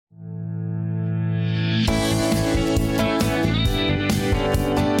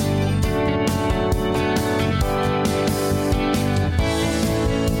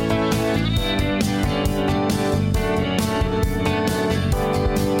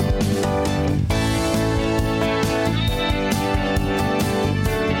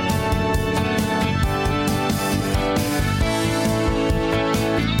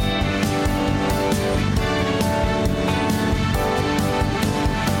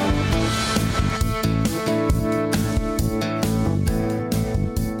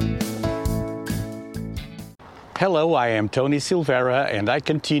Hello, I am Tony Silveira, and I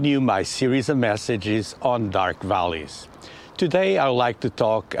continue my series of messages on dark valleys. Today, I would like to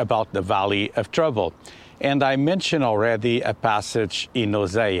talk about the Valley of Trouble, and I mentioned already a passage in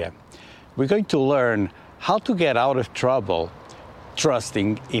Hosea. We're going to learn how to get out of trouble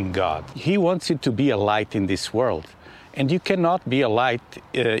trusting in God. He wants you to be a light in this world, and you cannot be a light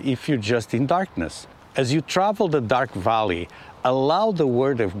if you're just in darkness. As you travel the dark valley, allow the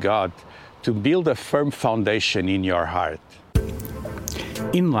Word of God to build a firm foundation in your heart.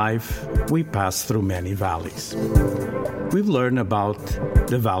 In life, we pass through many valleys. We've learned about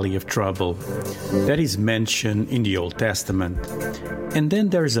the Valley of Trouble that is mentioned in the Old Testament. And then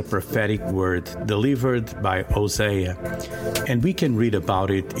there's a prophetic word delivered by Hosea, and we can read about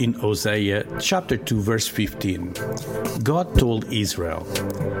it in Hosea chapter 2, verse 15. God told Israel,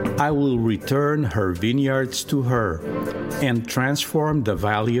 "I will return her vineyards to her and transform the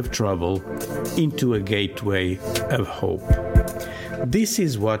Valley of Trouble into a gateway of hope." This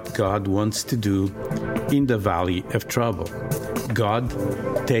is what God wants to do in the Valley of Trouble. God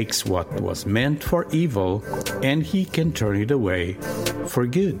takes what was meant for evil and He can turn it away for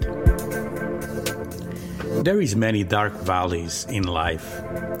good. There is many dark valleys in life,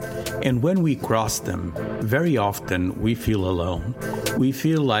 and when we cross them, very often we feel alone. We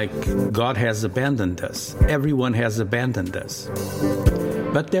feel like God has abandoned us. Everyone has abandoned us.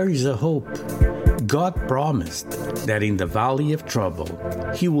 But there is a hope. God promised that in the Valley of Trouble,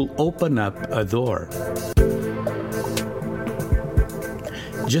 He will open up a door.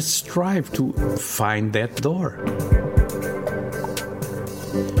 Just strive to find that door.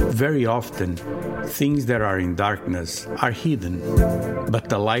 Very often, things that are in darkness are hidden, but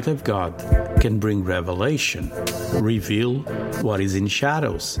the light of God can bring revelation, reveal what is in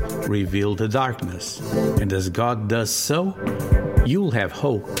shadows, reveal the darkness. And as God does so, you'll have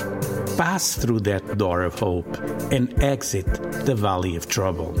hope. Pass through that door of hope and exit the Valley of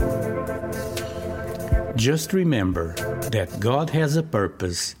Trouble. Just remember that God has a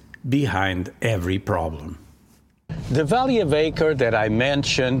purpose behind every problem. The Valley of Achor that I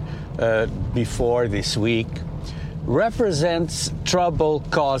mentioned before this week represents trouble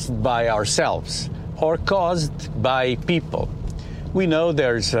caused by ourselves or caused by people. We know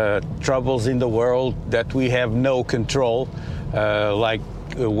there's troubles in the world that we have no control, like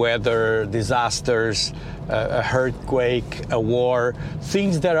weather, disasters, a earthquake, a war,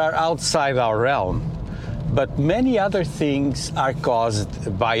 things that are outside our realm. But many other things are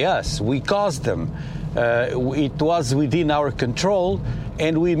caused by us. We caused them. It was within our control,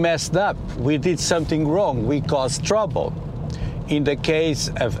 and we messed up. We did something wrong. We caused trouble. In the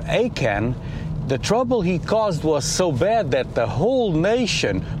case of Achan, the trouble he caused was so bad that the whole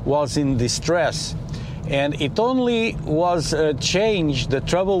nation was in distress. And it only was changed, the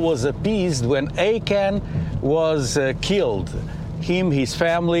trouble was appeased when Achan was killed. Him, his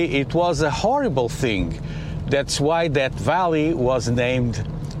family, it was a horrible thing. That's why that valley was named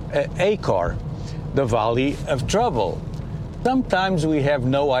Achor, the Valley of Trouble. Sometimes we have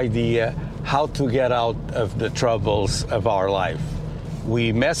no idea how to get out of the troubles of our life.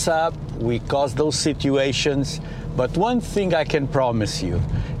 We mess up, we cause those situations, but one thing I can promise you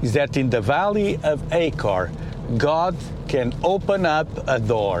is that in the Valley of Achor, God can open up a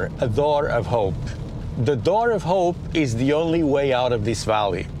door of hope. The door of hope is the only way out of this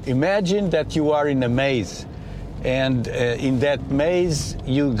valley. Imagine that you are in a maze, and in that maze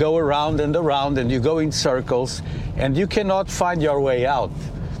you go around and around and you go in circles and you cannot find your way out.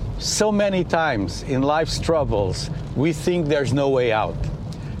 So many times in life's troubles we think there's no way out.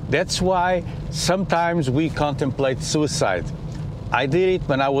 That's why sometimes we contemplate suicide. I did it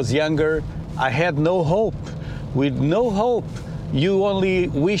when I was younger. I had no hope. With no hope, you only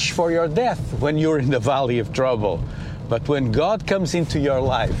wish for your death when you're in the Valley of Trouble. But when God comes into your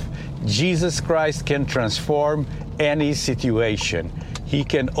life, Jesus Christ can transform any situation. He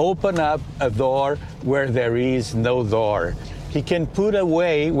can open up a door where there is no door. He can put a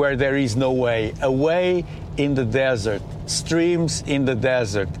way where there is no way, a way in the desert, streams in the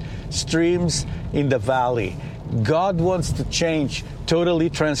desert, streams in the valley. God wants to change, totally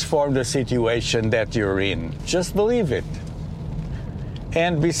transform the situation that you're in. Just believe it.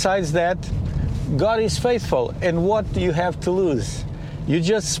 And besides that, God is faithful. And what do you have to lose? You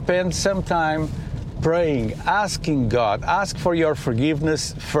just spend some time praying, asking God. Ask for your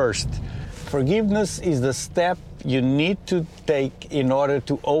forgiveness first. Forgiveness is the step you need to take in order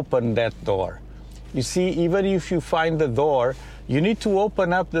to open that door. You see, even if you find the door, you need to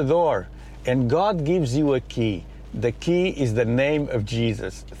open up the door. And God gives you a key. The key is the name of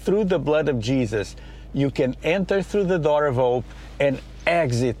Jesus. Through the blood of Jesus, you can enter through the door of hope and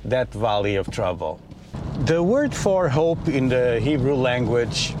exit that valley of trouble. The word for hope in the Hebrew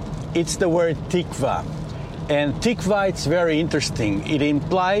language, it's the word tikva. And tikva, it's very interesting. It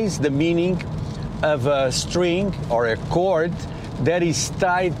implies the meaning of a string or a cord that is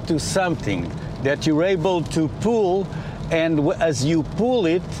tied to something that you're able to pull, and as you pull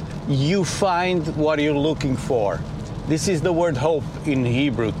it, you find what you're looking for. This is the word hope in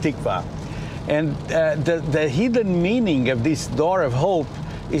Hebrew, tikva. And the hidden meaning of this door of hope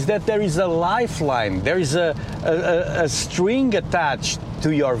is that there is a lifeline, there is a string attached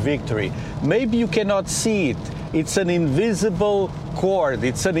to your victory. Maybe you cannot see it. It's an invisible cord,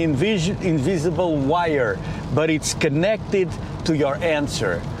 it's an invisible wire, but it's connected to your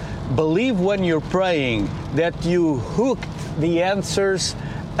answer. Believe when you're praying that you hooked the answers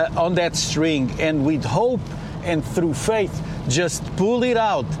on that string, and with hope and through faith, just pull it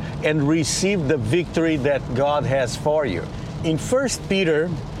out and receive the victory that God has for you. In 1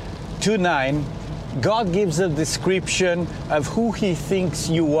 Peter 2:9, God gives a description of who He thinks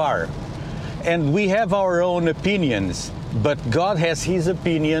you are. And we have our own opinions, but God has His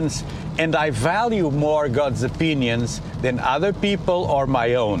opinions, and I value more God's opinions than other people or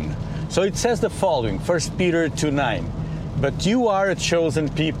my own. So it says the following, 1 Peter 2:9, "But you are a chosen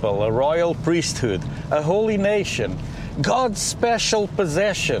people, a royal priesthood, a holy nation, God's special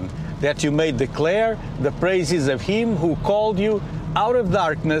possession, that you may declare the praises of Him who called you out of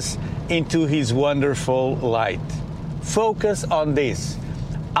darkness into His wonderful light." Focus on this.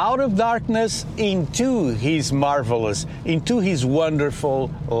 Out of darkness into His marvelous, into His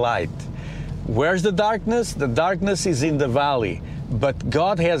wonderful light. Where's the darkness? The darkness is in the valley, but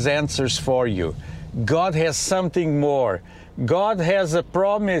God has answers for you. God has something more. God has a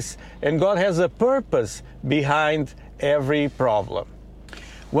promise, and God has a purpose behind every problem.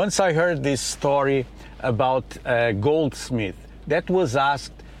 Once I heard this story about a goldsmith that was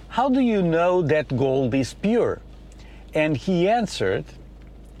asked, "How do you know that gold is pure?" And he answered,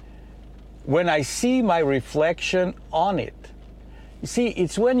 "When I see my reflection on it." You see,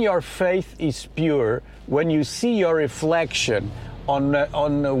 it's when your faith is pure, when you see your reflection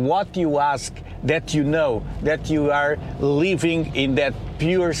on what you ask, that you know that you are living in that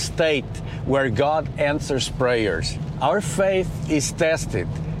pure state where God answers prayers. Our faith is tested,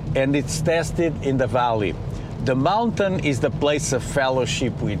 and it's tested in the valley. The mountain is the place of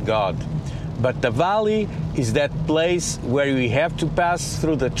fellowship with God, but the valley is that place where we have to pass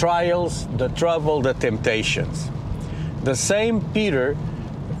through the trials, the trouble, the temptations. The same Peter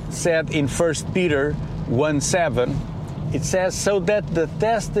said in 1 Peter 1:7, it says, "So that the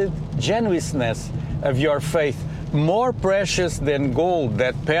tested genuineness of your faith, more precious than gold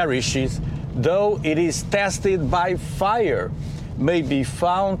that perishes, though it is tested by fire, may be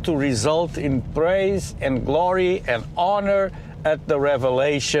found to result in praise and glory and honor at the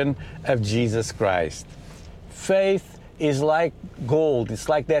revelation of Jesus Christ." Faith is like gold. It's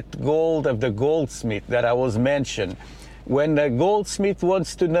like that gold of the goldsmith that I was mentioned. When the goldsmith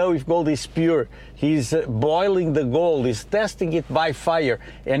wants to know if gold is pure, he's boiling the gold, he's testing it by fire,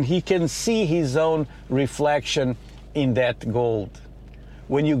 and he can see his own reflection in that gold.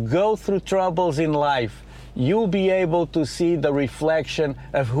 When you go through troubles in life, you'll be able to see the reflection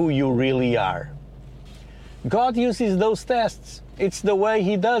of who you really are. God uses those tests. It's the way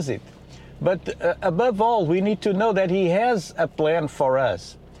He does it. But above all, we need to know that He has a plan for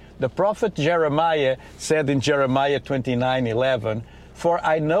us. The prophet Jeremiah said in Jeremiah 29:11, "For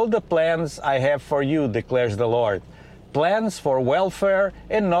I know the plans I have for you, declares the Lord, plans for welfare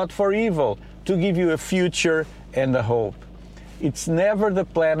and not for evil, to give you a future and a hope." It's never the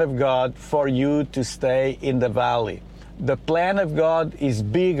plan of God for you to stay in the valley. The plan of God is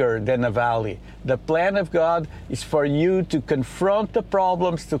bigger than a valley. The plan of God is for you to confront the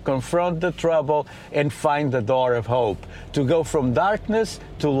problems, to confront the trouble, and find the door of hope, to go from darkness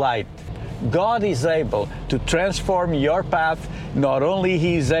to light. God is able to transform your path. Not only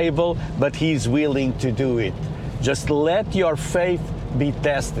He is able, but He is willing to do it. Just let your faith be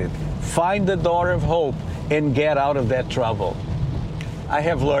tested. Find the door of hope and get out of that trouble. I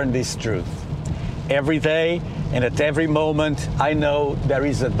have learned this truth. Every day and at every moment, I know there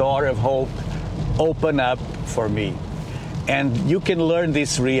is a door of hope open up for me. And you can learn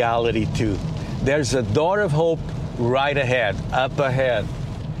this reality too. There's a door of hope right ahead, up ahead.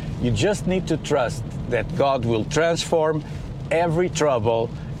 You just need to trust that God will transform every trouble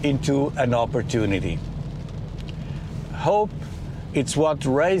into an opportunity. Hope, it's what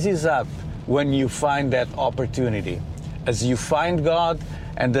raises up when you find that opportunity. As you find God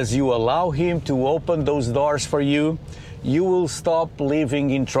and as you allow Him to open those doors for you, you will stop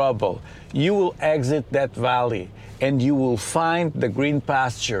living in trouble. You will exit that valley and you will find the green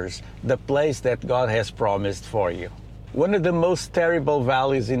pastures, the place that God has promised for you. One of the most terrible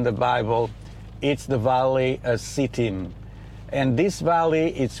valleys in the Bible, it's the valley of Sittim. And this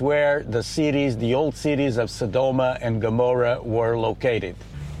valley is where the cities, the old cities of Sodom and Gomorrah were located.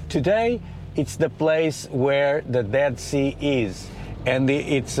 Today, it's the place where the Dead Sea is. And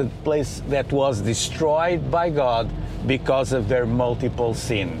it's a place that was destroyed by God because of their multiple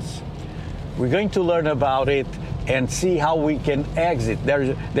sins. We're going to learn about it and see how we can exit.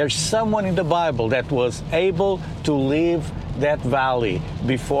 There's someone in the Bible that was able to leave that valley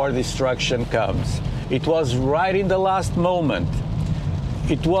before destruction comes. It was right in the last moment.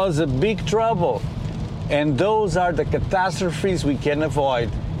 It was a big trouble. And those are the catastrophes we can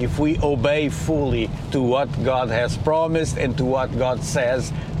avoid if we obey fully to what God has promised and to what God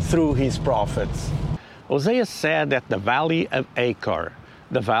says through His prophets. Hosea said that the valley of Achor,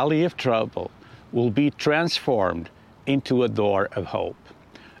 the valley of trouble, will be transformed into a door of hope.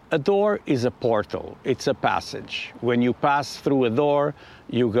 A door is a portal, it's a passage. When you pass through a door,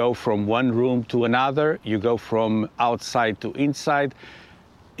 you go from one room to another, you go from outside to inside.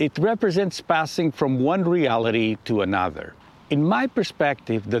 It represents passing from one reality to another. In my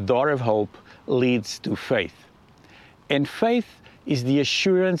perspective, the door of hope leads to faith. And faith is the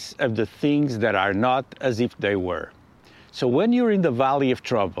assurance of the things that are not as if they were. So when you're in the valley of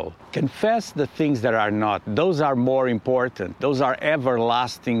trouble, confess the things that are not. Those are more important. Those are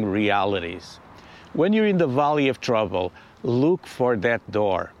everlasting realities. When you're in the valley of trouble, look for that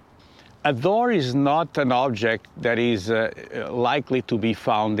door. A door is not an object that is likely to be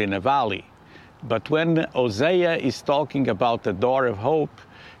found in a valley. But when Hosea is talking about the door of hope,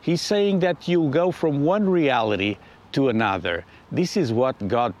 he's saying that you go from one reality to another. This is what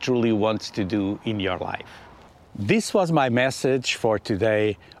God truly wants to do in your life. This was my message for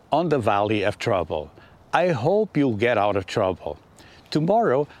today on the Valley of Trouble. I hope you'll get out of trouble.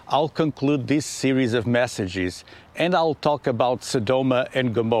 Tomorrow, I'll conclude this series of messages and I'll talk about Sodom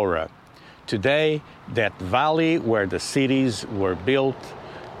and Gomorrah. Today, that valley where the cities were built,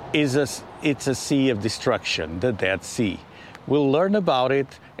 it's a sea of destruction, the Dead Sea. We'll learn about it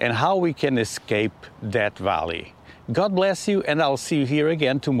and how we can escape that valley. God bless you, and I'll see you here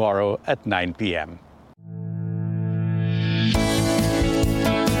again tomorrow at 9 p.m.